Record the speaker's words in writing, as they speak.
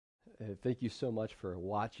Thank you so much for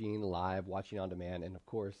watching live, watching on demand, and of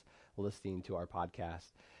course, listening to our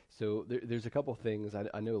podcast. So there's a couple things.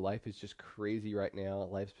 I know life is just crazy right now.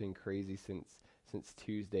 Life's been crazy since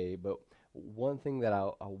Tuesday, but one thing that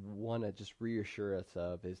I want to just reassure us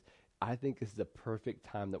of is I think this is the perfect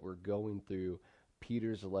time that we're going through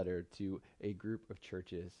Peter's letter to a group of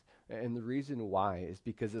churches. And the reason why is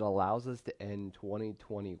because it allows us to end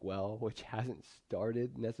 2020 well, which hasn't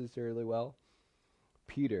started necessarily well.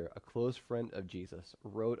 Peter, a close friend of Jesus,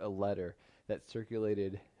 wrote a letter that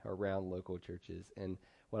circulated around local churches. And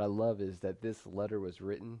what I love is that this letter was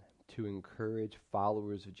written to encourage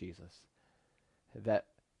followers of Jesus, that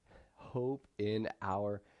hope in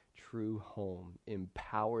our true home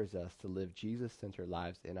empowers us to live Jesus-centered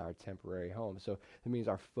lives in our temporary home. So that means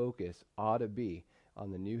our focus ought to be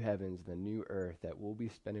on the new heavens and the new earth that we'll be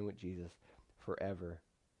spending with Jesus forever.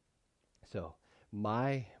 So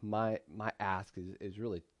my ask is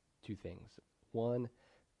really two things. One,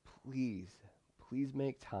 please, please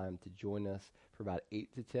make time to join us for about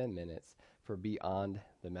 8 to 10 minutes for Beyond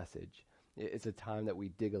the Message. It's a time that we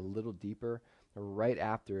dig a little deeper right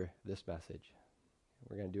after this message.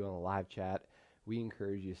 We're going to do it on a live chat. We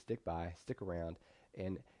encourage you to stick around,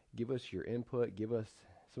 and give us your input. Give us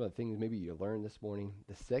some of the things maybe you learned this morning.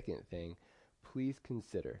 The second thing, please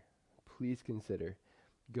consider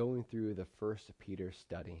going through the First Peter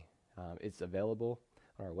study. It's available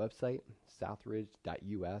on our website,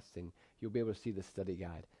 southridge.us, and you'll be able to see the study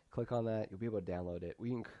guide. Click on that. You'll be able to download it.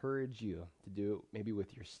 We encourage you to do it maybe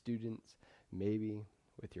with your students, maybe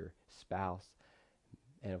with your spouse,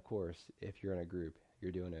 and of course, if you're in a group,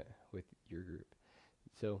 you're doing it with your group.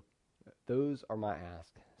 So those are my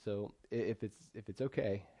ask. So if it's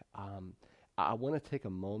okay, I want to take a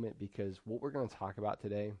moment because what we're going to talk about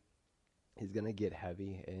today is going to get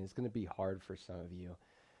heavy and it's going to be hard for some of you.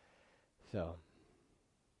 So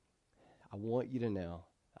I want you to know,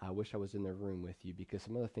 I wish I was in the room with you because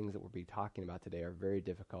some of the things that we'll be talking about today are very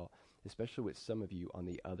difficult, especially with some of you on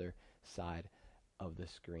the other side of the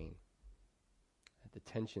screen. The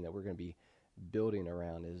tension that we're going to be building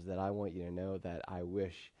around is that I want you to know that I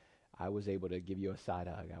wish I was able to give you a side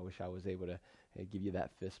hug. I wish I was able to give you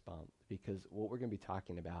that fist bump, because what we're going to be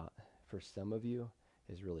talking about for some of you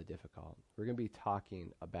is really difficult. We're going to be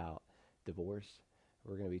talking about divorce.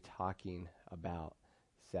 We're going to be talking about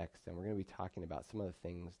sex, and we're going to be talking about some of the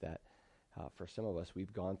things that for some of us,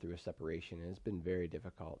 we've gone through a separation, and it's been very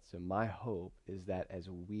difficult. So my hope is that as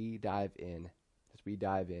we dive in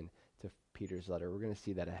to Peter's letter, we're going to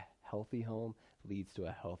see that a healthy home leads to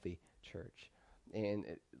a healthy church. And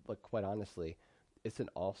look, quite honestly, it's an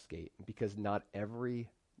off skate, because not every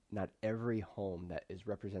home that is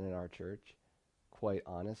represented in our church, quite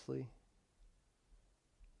honestly,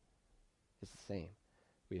 is the same.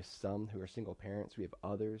 We have some who are single parents. We have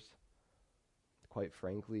others, quite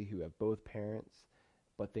frankly, who have both parents,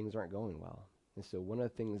 but things aren't going well. And so one of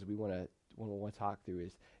the things we want to talk through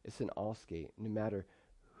is it's an all skate. No matter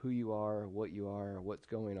who you are, what's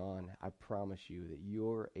going on, I promise you that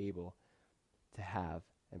you're able to have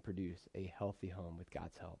and produce a healthy home with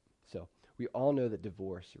God's help. So we all know that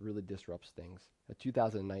divorce really disrupts things. A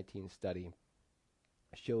 2019 study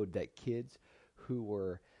showed that kids who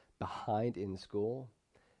were behind in school,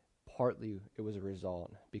 partly it was a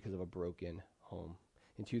result because of a broken home.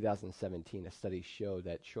 In 2017, a study showed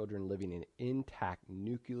that children living in intact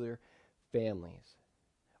nuclear families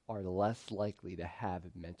are less likely to have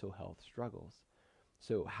mental health struggles.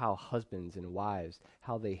 So how husbands and wives,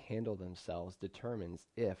 how they handle themselves determines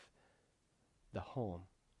if the home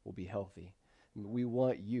will be healthy. We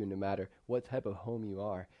want you, no matter what type of home you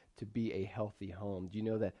are, to be a healthy home. Do you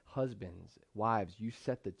know that husbands, wives, you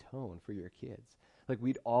set the tone for your kids? Like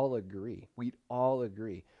we'd all agree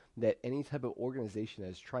that any type of organization that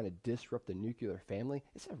is trying to disrupt the nuclear family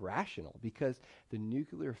is irrational, because the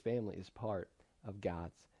nuclear family is part of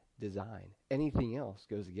God's design. Anything else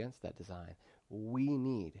goes against that design. We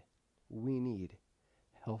need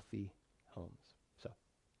healthy homes. So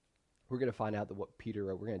we're going to find out that what Peter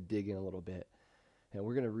wrote. We're going to dig in a little bit, and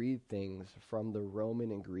we're going to read things from the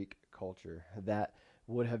Roman and Greek culture that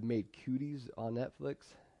would have made Cuties on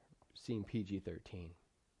Netflix seem PG-13.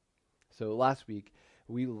 So last week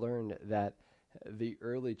we learned that the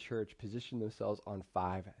early church positioned themselves on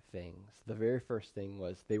 5 things. The very first thing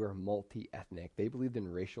was they were multi-ethnic. They believed in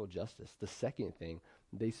racial justice. The second thing,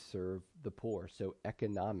 they served the poor, so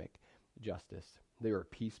economic justice. They were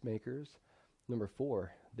peacemakers. Number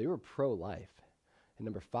 4, they were pro-life. And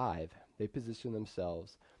number 5, they positioned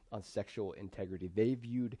themselves on sexual integrity. They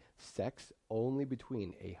viewed sex only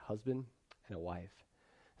between a husband and a wife.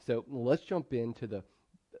 So let's jump into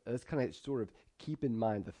let's kind of sort of keep in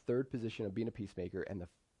mind the third position of being a peacemaker and the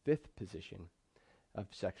fifth position of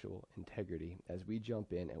sexual integrity as we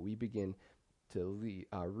jump in and we begin to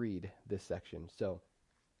read this section. So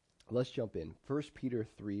let's jump in. 1 Peter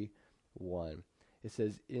 3:1. It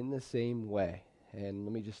says, in the same way, and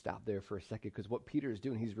let me just stop there for a second, because what Peter is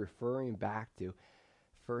doing, he's referring back to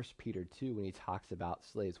 1 Peter 2 when he talks about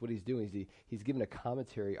slaves. What he's doing is he's given a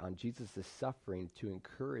commentary on Jesus' suffering to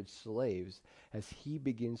encourage slaves as he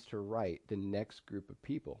begins to write the next group of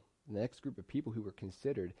people. The next group of people who were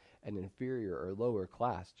considered an inferior or lower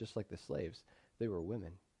class, just like the slaves, they were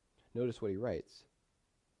women. Notice what he writes.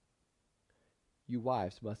 You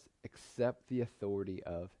wives must accept the authority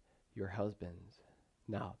of your husbands.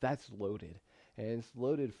 Now, that's loaded, and it's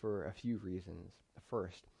loaded for a few reasons.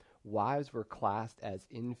 First, wives were classed as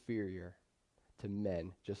inferior to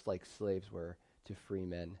men, just like slaves were to free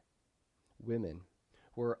men. Women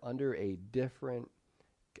were under a different,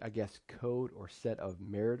 code or set of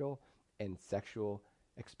marital and sexual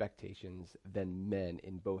expectations than men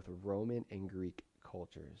in both Roman and Greek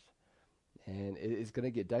cultures. And it is going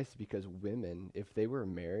to get dicey because women, if they were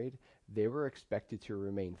married, they were expected to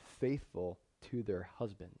remain faithful to their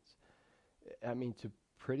husbands. I mean, to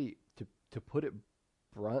put it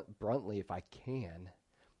bluntly, if I can,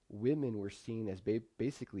 women were seen as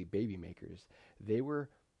basically baby makers. They were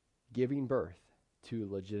giving birth to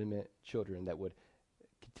legitimate children that would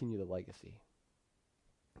continue the legacy.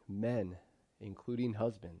 Men, including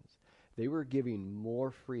husbands, they were giving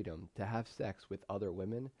more freedom to have sex with other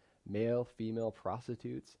women, male, female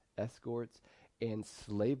prostitutes, escorts, and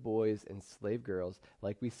slave boys and slave girls,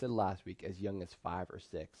 like we said last week, as young as 5 or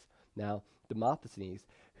 6. Now, Demosthenes,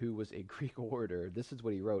 who was a Greek orator, this is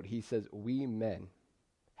what he wrote. He says, we men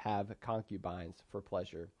have concubines for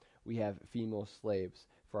pleasure. We have female slaves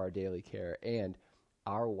for our daily care. And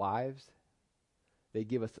our wives, they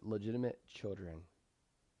give us legitimate children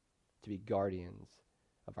to be guardians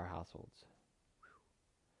of our households.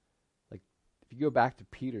 Like, if you go back to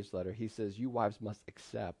Peter's letter, he says, you wives must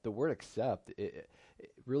accept. The word accept, it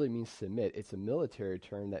really means submit. It's a military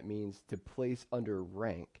term that means to place under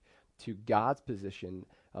rank to God's position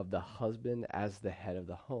of the husband as the head of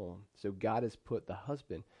the home. So God has put the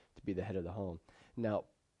husband to be the head of the home. Now,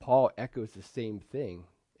 Paul echoes the same thing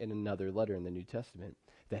in another letter in the New Testament,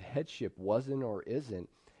 that headship wasn't or isn't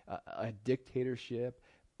a dictatorship,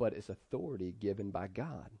 but it's authority given by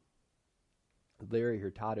God. Larry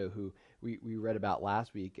Hurtado, who we read about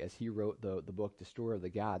last week as he wrote the book Destroyer of the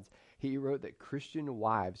Gods, he wrote that Christian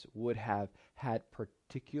wives would have had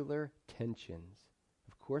particular tensions,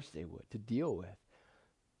 of course they would, to deal with,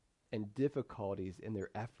 and difficulties in their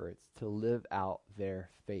efforts to live out their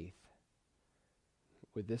faith.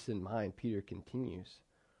 With this in mind, Peter continues.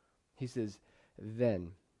 He says,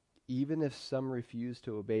 then, even if some refuse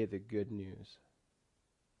to obey the good news,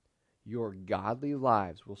 your godly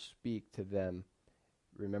lives will speak to them,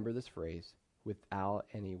 remember this phrase, without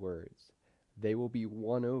any words. They will be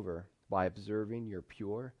won over by observing your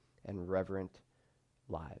pure and reverent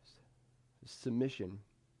lives. Submission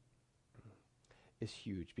is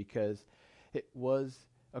huge because it was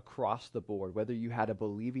across the board. Whether you had a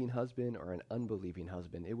believing husband or an unbelieving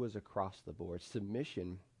husband, it was across the board.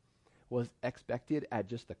 Submission was expected at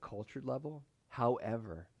just the culture level.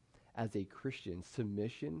 However, as a Christian,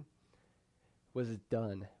 submission was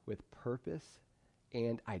done with purpose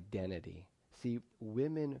and identity. See,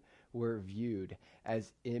 women were viewed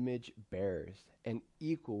as image bearers and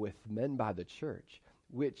equal with men by the church,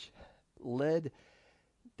 which led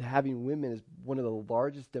to having women as one of the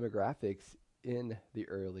largest demographics in the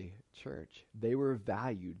early church. They were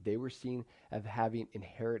valued. They were seen as having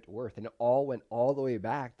inherent worth. And it all went all the way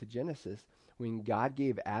back to Genesis when God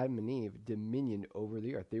gave Adam and Eve dominion over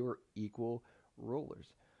the earth. They were equal rulers.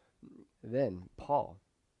 Then Paul,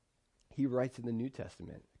 he writes in the New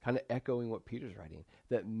Testament, kind of echoing what Peter's writing,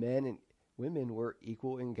 that men and women were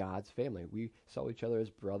equal in God's family. We saw each other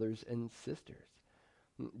as brothers and sisters.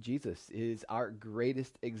 Jesus is our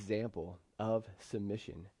greatest example of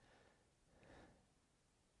submission.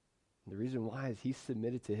 The reason why is he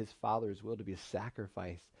submitted to his Father's will to be a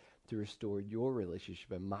sacrifice to restore your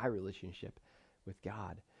relationship and my relationship with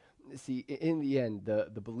God. See, in the end,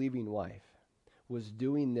 the believing wife was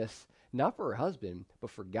doing this not for her husband, but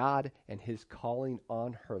for God and his calling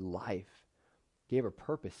on her life. Gave her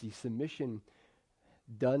purpose. See, submission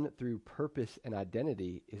done through purpose and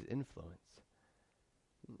identity is influence.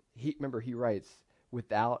 He writes,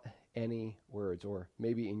 without any words, or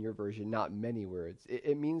maybe in your version, not many words.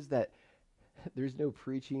 It means that there's no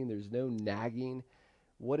preaching, there's no nagging.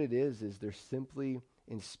 What it is they're simply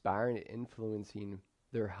inspiring and influencing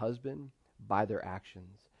their husband by their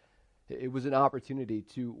actions. It was an opportunity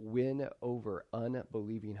to win over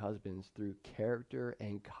unbelieving husbands through character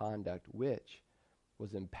and conduct, which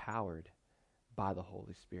was empowered by the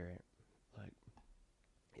Holy Spirit. Like,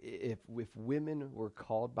 if women were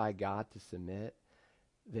called by God to submit,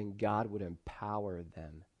 then God would empower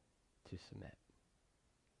them to submit.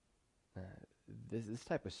 This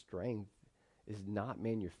type of strength is not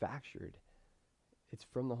manufactured. It's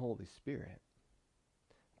from the Holy Spirit.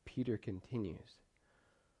 Peter continues,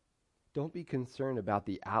 don't be concerned about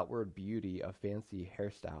the outward beauty of fancy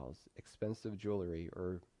hairstyles, expensive jewelry,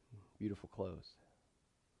 or beautiful clothes.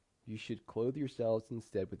 You should clothe yourselves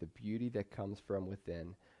instead with the beauty that comes from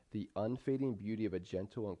within, the unfading beauty of a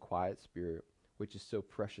gentle and quiet spirit, which is so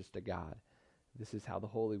precious to God. This is how the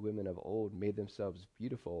holy women of old made themselves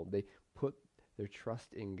beautiful. They put their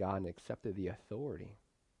trust in God and accepted the authority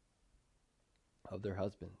of their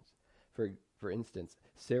husbands. For instance,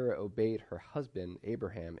 Sarah obeyed her husband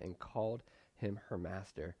Abraham and called him her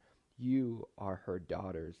master. You are her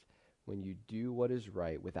daughters when you do what is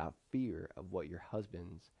right without fear of what your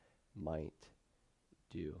husbands might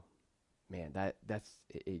do. Man, that's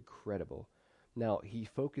incredible. Now, he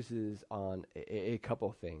focuses on a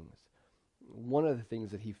couple things. One of the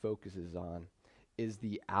things that he focuses on is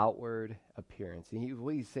the outward appearance. And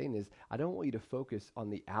what he's saying is, I don't want you to focus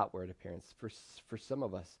on the outward appearance. For some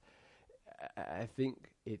of us, I think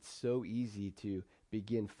it's so easy to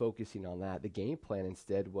begin focusing on that. The game plan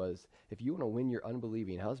instead was, if you want to win your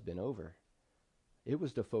unbelieving husband over, it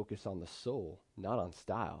was to focus on the soul, not on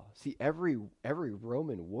style. See, every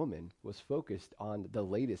Roman woman was focused on the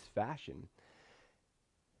latest fashion.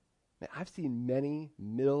 Man, I've seen many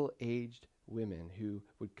middle-aged women who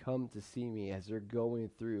would come to see me as they're going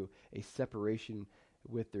through a separation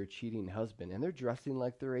with their cheating husband, and they're dressing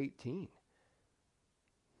like they're 18.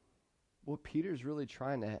 What Peter's really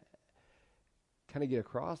trying to kind of get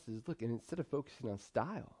across is, look, and instead of focusing on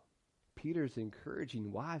style, Peter's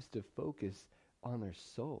encouraging wives to focus on their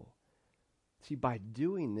soul. See, by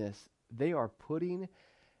doing this, they are putting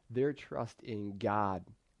their trust in God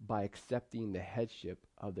by accepting the headship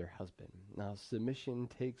of their husband. Now, submission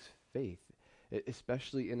takes faith,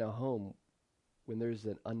 especially in a home when there's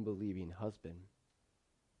an unbelieving husband.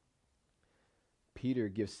 Peter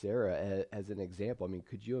gives Sarah as an example. I mean,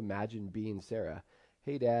 could you imagine being Sarah?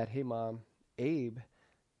 Hey, Dad. Hey, Mom. Abe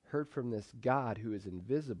heard from this God who is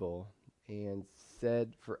invisible and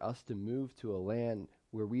said for us to move to a land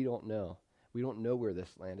where we don't know. We don't know where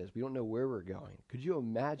this land is. We don't know where we're going. Could you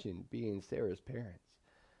imagine being Sarah's parents?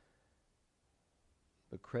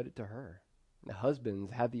 But credit to her. The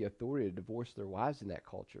husbands had the authority to divorce their wives in that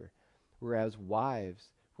culture, whereas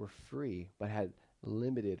wives were free but had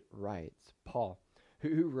limited rights. Paul,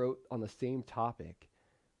 who wrote on the same topic,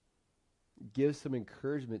 gives some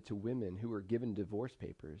encouragement to women who were given divorce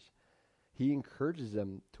papers. He encourages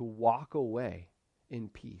them to walk away in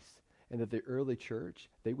peace, and that the early church,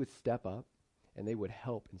 they would step up and they would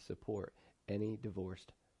help and support any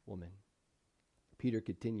divorced woman. Peter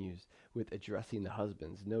continues with addressing the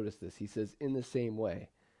husbands. Notice this. He says, in the same way,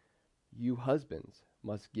 you husbands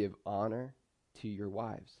must give honor to your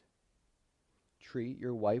wives. Treat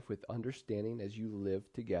your wife with understanding as you live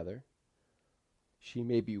together. She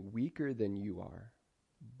may be weaker than you are,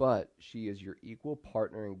 but she is your equal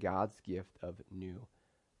partner in God's gift of new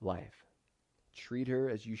life. Treat her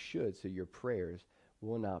as you should, so your prayers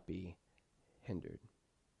will not be hindered.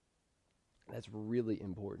 That's really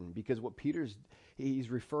important, because what he's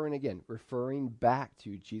referring back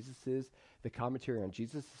to the commentary on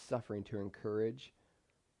Jesus' suffering to encourage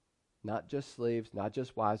not just slaves, not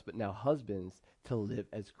just wives, but now husbands to live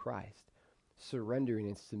as Christ, surrendering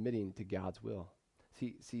and submitting to God's will.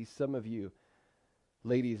 See, some of you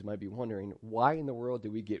ladies might be wondering, why in the world do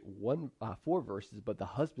we get 4 verses, but the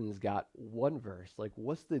husband's got 1 verse? Like,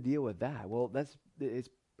 what's the deal with that? Well, it's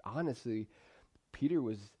honestly, Peter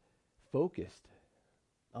was focused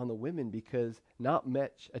on the women because not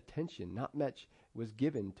much attention, not much was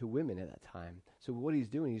given to women at that time. So what he's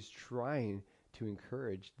doing, he's trying to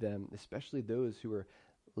encourage them, especially those who are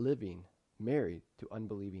living married to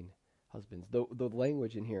unbelieving husbands. The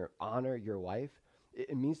language in here, honor your wife,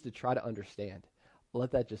 it means to try to understand.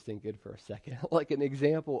 Let that just sink in for a second. Like, an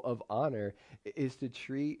example of honor is to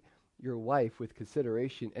treat your wife with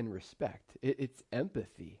consideration and respect. It's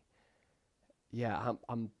empathy. Yeah,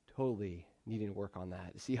 I'm totally needing to work on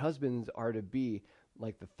that. See, husbands are to be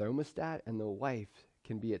like the thermostat, and the wife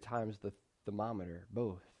can be at times the thermometer.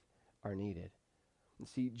 Both are needed. And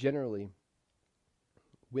see, generally,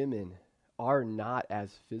 women are not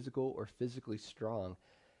as physical or physically strong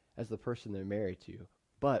as the person they're married to,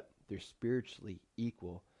 but they're spiritually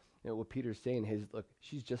equal. What Peter's saying is, look,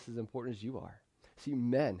 she's just as important as you are. See,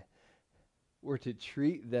 men were to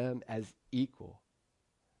treat them as equal.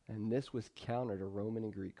 And this was counter to Roman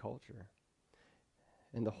and Greek culture.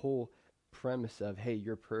 And the whole premise of, hey,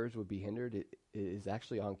 your prayers would be hindered, it is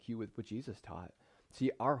actually on cue with what Jesus taught.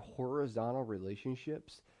 See, our horizontal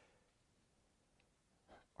relationships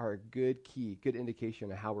are a good key, good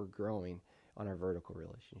indication of how we're growing on our vertical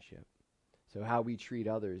relationship. So how we treat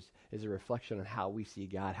others is a reflection on how we see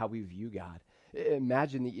God, how we view God.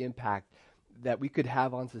 Imagine the impact that we could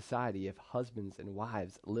have on society if husbands and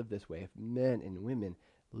wives lived this way, if men and women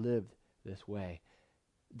lived this way.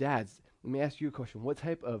 Dads, let me ask you a question. What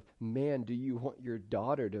type of man do you want your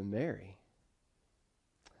daughter to marry?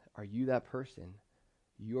 Are you that person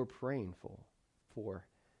you're praying for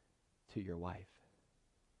to your wife?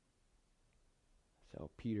 So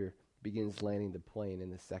Peter begins landing the plane in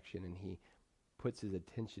this section, and he puts his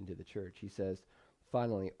attention to the church. He says,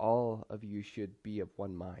 finally, all of you should be of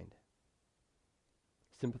one mind.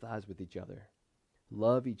 Sympathize with each other.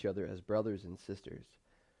 Love each other as brothers and sisters.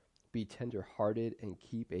 Be tender-hearted and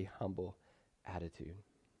keep a humble attitude.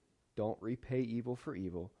 Don't repay evil for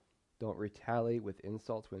evil. Don't retaliate with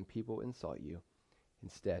insults when people insult you.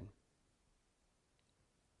 Instead,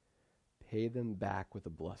 pay them back with a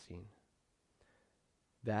blessing.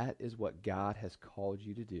 That is what God has called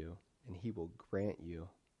you to do, and he will grant you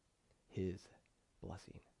his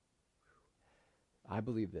blessing. I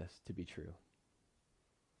believe this to be true.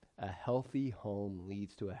 A healthy home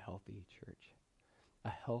leads to a healthy church. A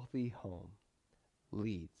healthy home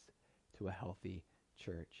leads to a healthy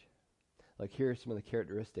church. Like, here are some of the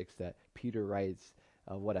characteristics that Peter writes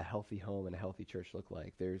of what a healthy home and a healthy church look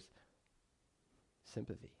like. There's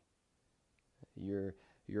sympathy.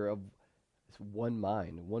 You're of one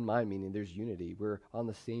mind. One mind meaning there's unity. We're on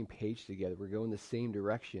the same page together. We're going the same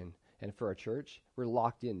direction. And for our church, we're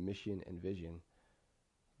locked in mission and vision.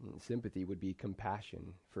 And sympathy would be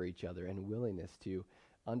compassion for each other and willingness to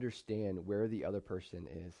understand where the other person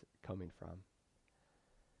is coming from.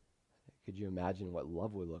 Could you imagine what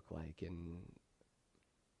love would look like and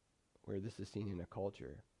where this is seen in a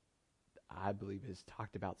culture I believe is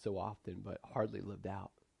talked about so often but hardly lived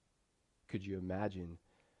out? Could you imagine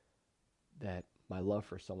that my love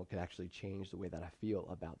for someone could actually change the way that I feel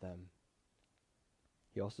about them?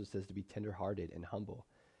 He also says to be tender-hearted and humble.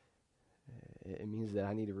 It means that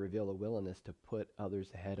I need to reveal a willingness to put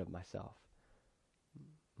others ahead of myself.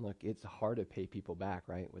 Look, it's hard to pay people back,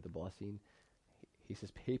 right, with a blessing. He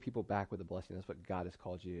says pay people back with a blessing. That's what God has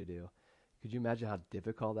called you to do. Could you imagine how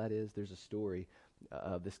difficult that is? There's a story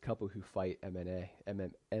of this couple who fight MMA,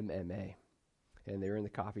 and they're in the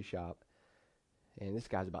coffee shop, and this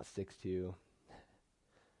guy's about 6'2".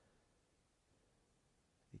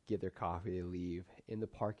 They get their coffee, they leave. In the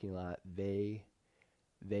parking lot, they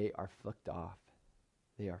are flicked off.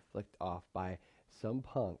 They are flicked off by some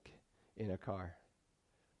punk in a car.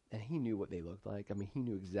 And he knew what they looked like. I mean, he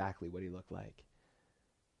knew exactly what he looked like.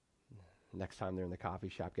 Next time they're in the coffee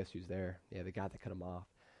shop, guess who's there? Yeah, the guy that cut him off.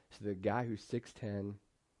 So the guy who's 6'10",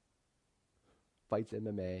 fights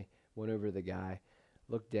MMA, went over to the guy,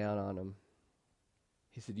 looked down on him.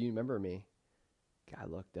 He said, "Do you remember me?" Guy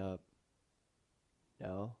looked up.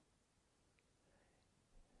 "No."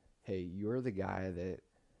 "Hey, you're the guy that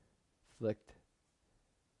flicked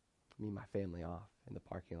me and my family off in the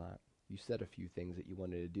parking lot. You said a few things that you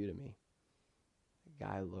wanted to do to me." The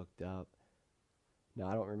guy looked up. "No,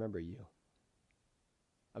 I don't remember you."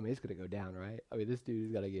 I mean, it's going to go down, right? I mean, this dude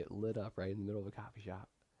is going to get lit up right in the middle of a coffee shop.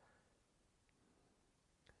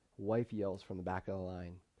 Wife yells from the back of the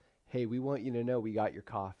line, "Hey, we want you to know we got your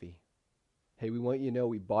coffee. Hey, we want you to know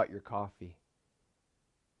we bought your coffee."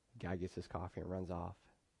 Guy gets his coffee and runs off.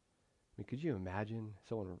 I mean, could you imagine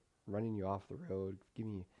someone running you off the road,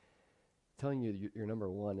 telling you you're number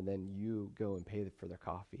one, and then you go and pay for their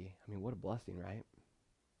coffee? I mean, what a blessing, right?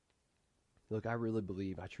 Look, I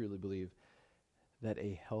truly believe that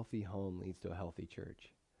a healthy home leads to a healthy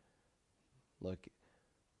church. Look,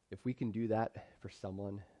 if we can do that for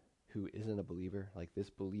someone who isn't a believer, like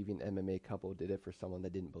this believing MMA couple did it for someone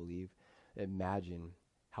that didn't believe, imagine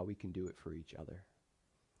how we can do it for each other.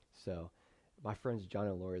 So my friends John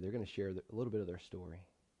and Lori, they're going to share a little bit of their story.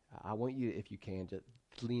 I want you, if you can, to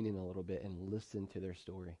lean in a little bit and listen to their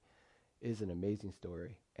story. It is an amazing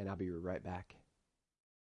story, and I'll be right back.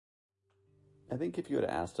 I think if you had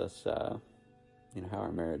asked us, how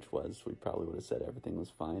our marriage was, we probably would have said everything was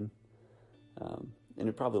fine. And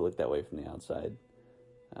it probably looked that way from the outside.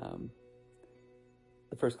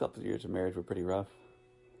 The first couple of years of marriage were pretty rough,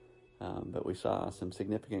 but we saw some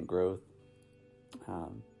significant growth,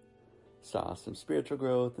 saw some spiritual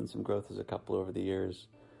growth and some growth as a couple over the years.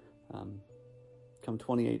 Come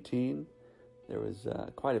 2018, there was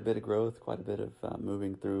quite a bit of growth, quite a bit of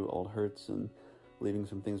moving through old hurts and leaving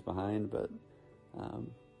some things behind, but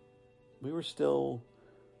we were still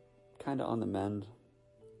kind of on the mend.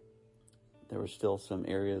 There were still some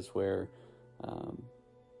areas where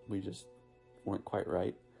we just weren't quite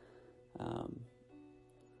right.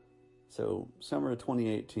 So summer of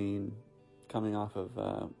 2018, coming off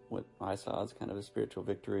of what I saw as kind of a spiritual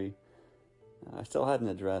victory, I still hadn't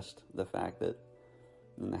addressed the fact that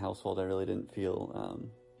in the household I really didn't feel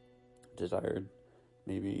desired,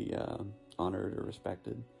 maybe honored or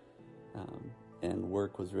respected. And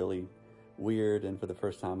work was really weird, and for the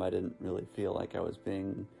first time I didn't really feel like I was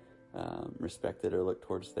being respected or looked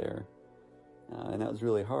towards there. And that was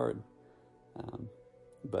really hard.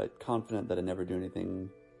 But confident that I'd never do anything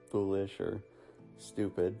foolish or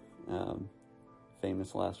stupid,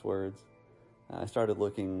 famous last words, I started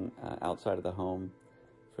looking outside of the home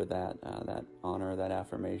for that honor, that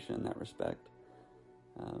affirmation, that respect.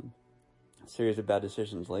 A series of bad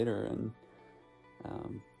decisions later, and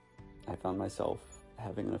I found myself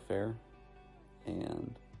having an affair,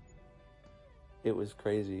 and it was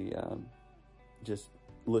crazy, just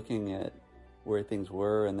looking at where things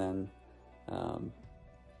were, and then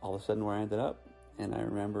all of a sudden where I ended up. And I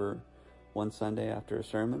remember one Sunday after a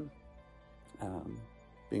sermon,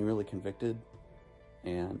 being really convicted,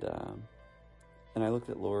 and I looked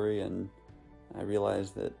at Lori, and I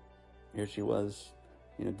realized that here she was,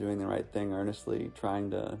 doing the right thing earnestly,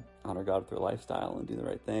 trying to honor God with her lifestyle and do the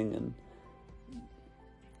right thing, and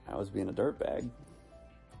I was being a dirtbag.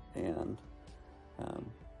 And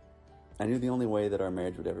I knew the only way that our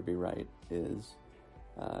marriage would ever be right is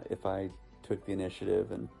if I took the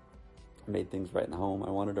initiative and made things right in the home.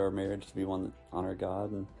 I wanted our marriage to be one that honored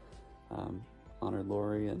God and honored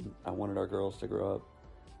Lori, and I wanted our girls to grow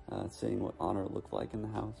up seeing what honor looked like in the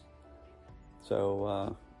house.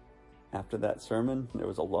 So after that sermon, there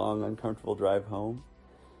was a long, uncomfortable drive home,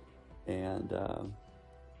 and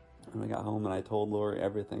when I got home and I told Lori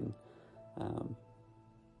everything,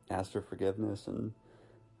 asked her forgiveness, and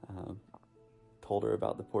told her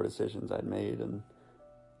about the poor decisions I'd made, and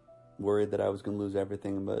worried that I was going to lose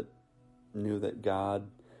everything, but knew that God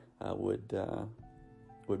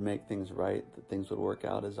would make things right, that things would work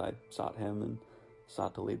out as I sought Him and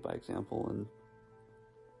sought to lead by example, and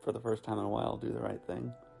for the first time in a while, do the right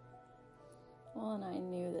thing. Well, and I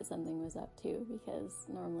knew that something was up too, because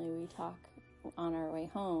normally we talk on our way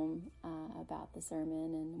home about the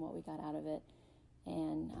sermon and what we got out of it.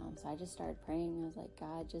 And so I just started praying. I was like,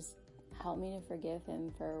 God, just help me to forgive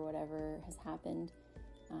him for whatever has happened.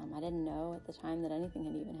 I didn't know at the time that anything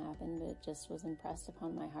had even happened, but it just was impressed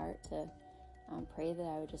upon my heart to pray that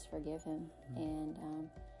I would just forgive him.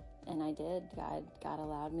 And I did. God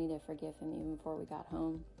allowed me to forgive him even before we got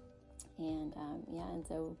home. And and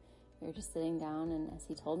so we were just sitting down, and as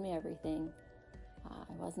he told me everything,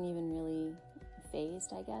 I wasn't even really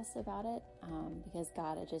fazed, I guess, about it, because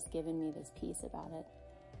God had just given me this peace about it.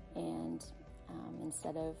 And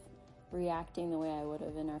instead of reacting the way I would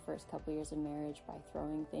have in our first couple years of marriage by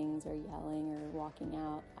throwing things or yelling or walking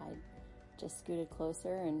out, I just scooted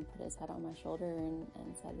closer and put his head on my shoulder and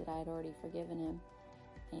said that I had already forgiven him.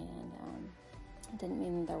 And it didn't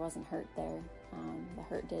mean there wasn't hurt there. The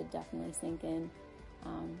hurt did definitely sink in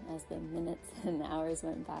as the minutes and the hours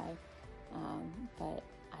went by. But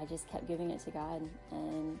I just kept giving it to God,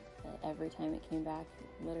 and every time it came back,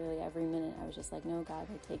 literally every minute, I was just like, no, God,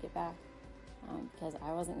 I take it back, because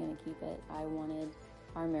I wasn't going to keep it. I wanted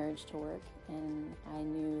our marriage to work, and I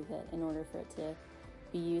knew that in order for it to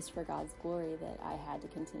be used for God's glory, that I had to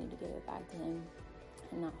continue to give it back to him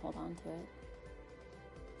and not hold on to it.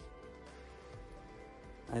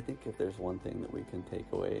 I think if there's one thing that we can take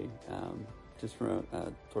away, just from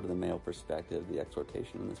a sort of the male perspective, the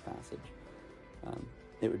exhortation in this passage,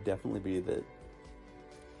 it would definitely be that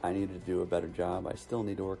I need to do a better job. I still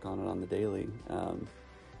need to work on it on the daily,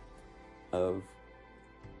 of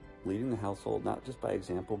leading the household, not just by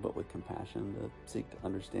example, but with compassion, to seek to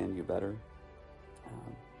understand you better,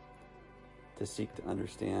 to seek to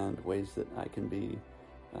understand ways that I can be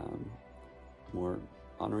more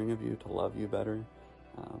honoring of you, to love you better,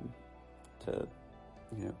 to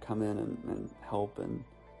come in and help and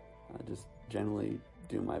just generally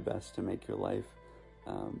do my best to make your life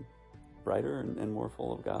brighter and more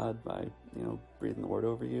full of God by breathing the word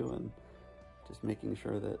over you and just making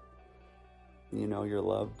sure that you're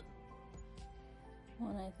loved.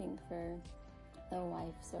 Well, and I think for the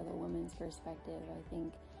wife's or the woman's perspective, I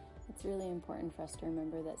think it's really important for us to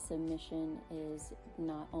remember that submission is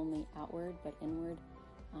not only outward but inward.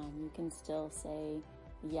 You can still say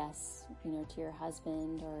yes, to your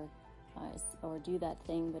husband, or or do that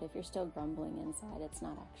thing, but if you're still grumbling inside, it's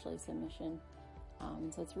not actually submission.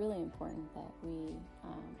 So it's really important that we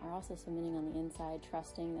are also submitting on the inside,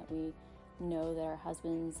 trusting that we know that our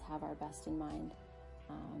husbands have our best in mind,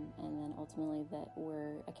 and then ultimately that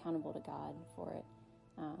we're accountable to God for it.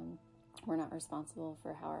 We're not responsible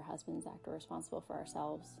for how our husbands act. We're responsible for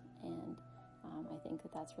ourselves. And I think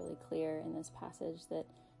that that's really clear in this passage, that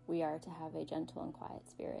we are to have a gentle and quiet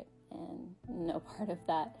spirit. And no part of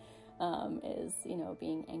that is,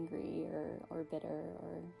 being angry or bitter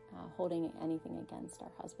or holding anything against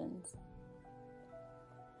our husbands.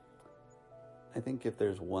 I think if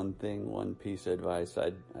there's one piece of advice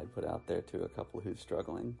I'd put out there to a couple who's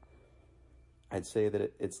struggling, I'd say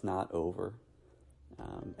that it's not over.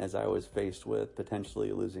 As I was faced with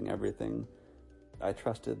potentially losing everything, I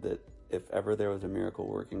trusted that if ever there was a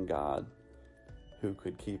miracle-working God who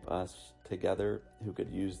could keep us together, who could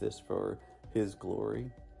use this for His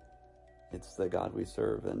glory, it's the God we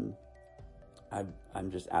serve. And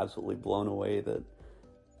I'm just absolutely blown away that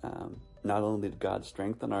not only did God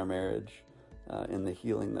strengthen our marriage in the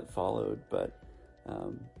healing that followed, but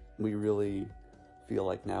we really feel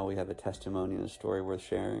like now we have a testimony and a story worth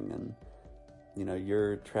sharing. And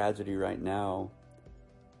your tragedy right now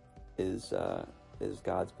is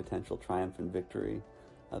God's potential triumph and victory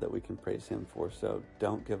that we can praise Him for. So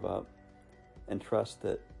don't give up, and trust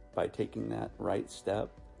that by taking that right step,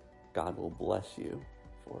 God will bless you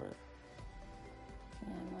for it.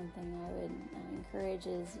 And one thing I would encourage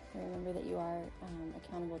is remember that you are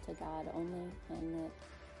accountable to God only, and that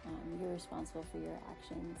you're responsible for your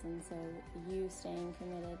actions. And so you staying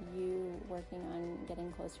committed, you working on getting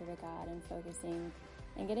closer to God and focusing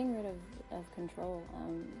and getting rid of control.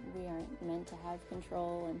 We aren't meant to have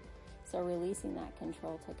control, and so releasing that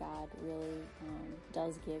control to God really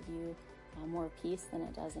does give you more peace than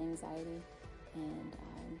it does anxiety, and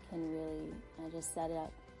can really just set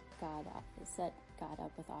God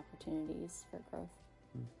up with opportunities for growth.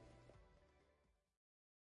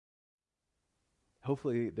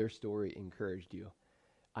 Hopefully their story encouraged you.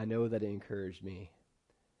 I know that it encouraged me.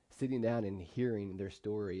 Sitting down and hearing their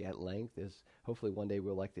story at length is hopefully one day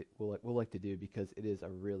we'll like to do, because it is a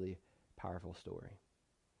really powerful story.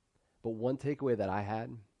 But one takeaway that I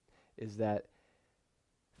had is that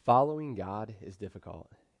following God is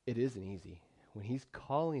difficult. It isn't easy. When He's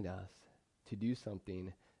calling us to do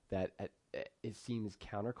something that it seems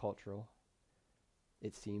countercultural,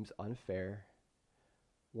 it seems unfair,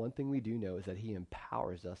 one thing we do know is that He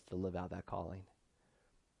empowers us to live out that calling.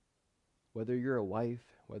 Whether you're a wife,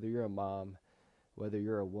 whether you're a mom, whether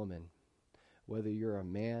you're a woman, whether you're a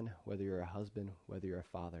man, whether you're a husband, whether you're a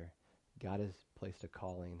father, God has placed a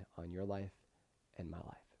calling on your life and my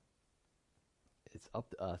life. It's up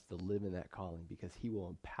to us to live in that calling, because He will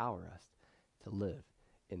empower us to live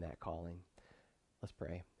in that calling. Let's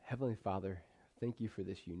pray. Heavenly Father, thank You for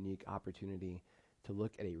this unique opportunity to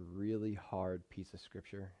look at a really hard piece of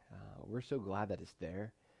Scripture. We're so glad that it's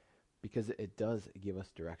there, because it does give us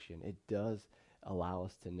direction. It does allow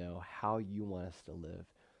us to know how You want us to live.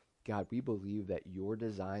 God, we believe that Your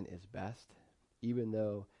design is best, even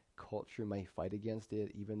though culture might fight against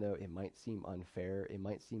it, even though it might seem unfair, it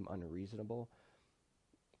might seem unreasonable.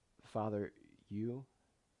 Father, You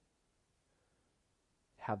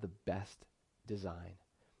have the best design.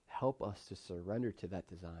 Help us to surrender to that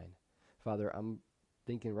design. Father, I'm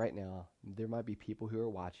thinking right now, there might be people who are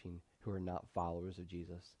watching who are not followers of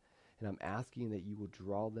Jesus. And I'm asking that You will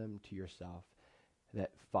draw them to Yourself,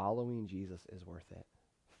 that following Jesus is worth it.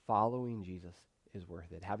 Following Jesus is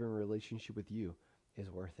worth it. Having a relationship with You is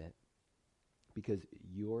worth it, because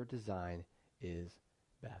Your design is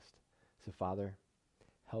best. So Father,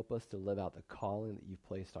 help us to live out the calling that You've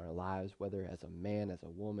placed on our lives, whether as a man, as a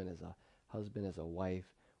woman, as a husband, as a wife,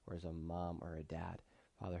 or as a mom or a dad.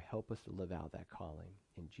 Father, help us to live out that calling.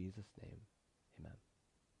 In Jesus' name, amen.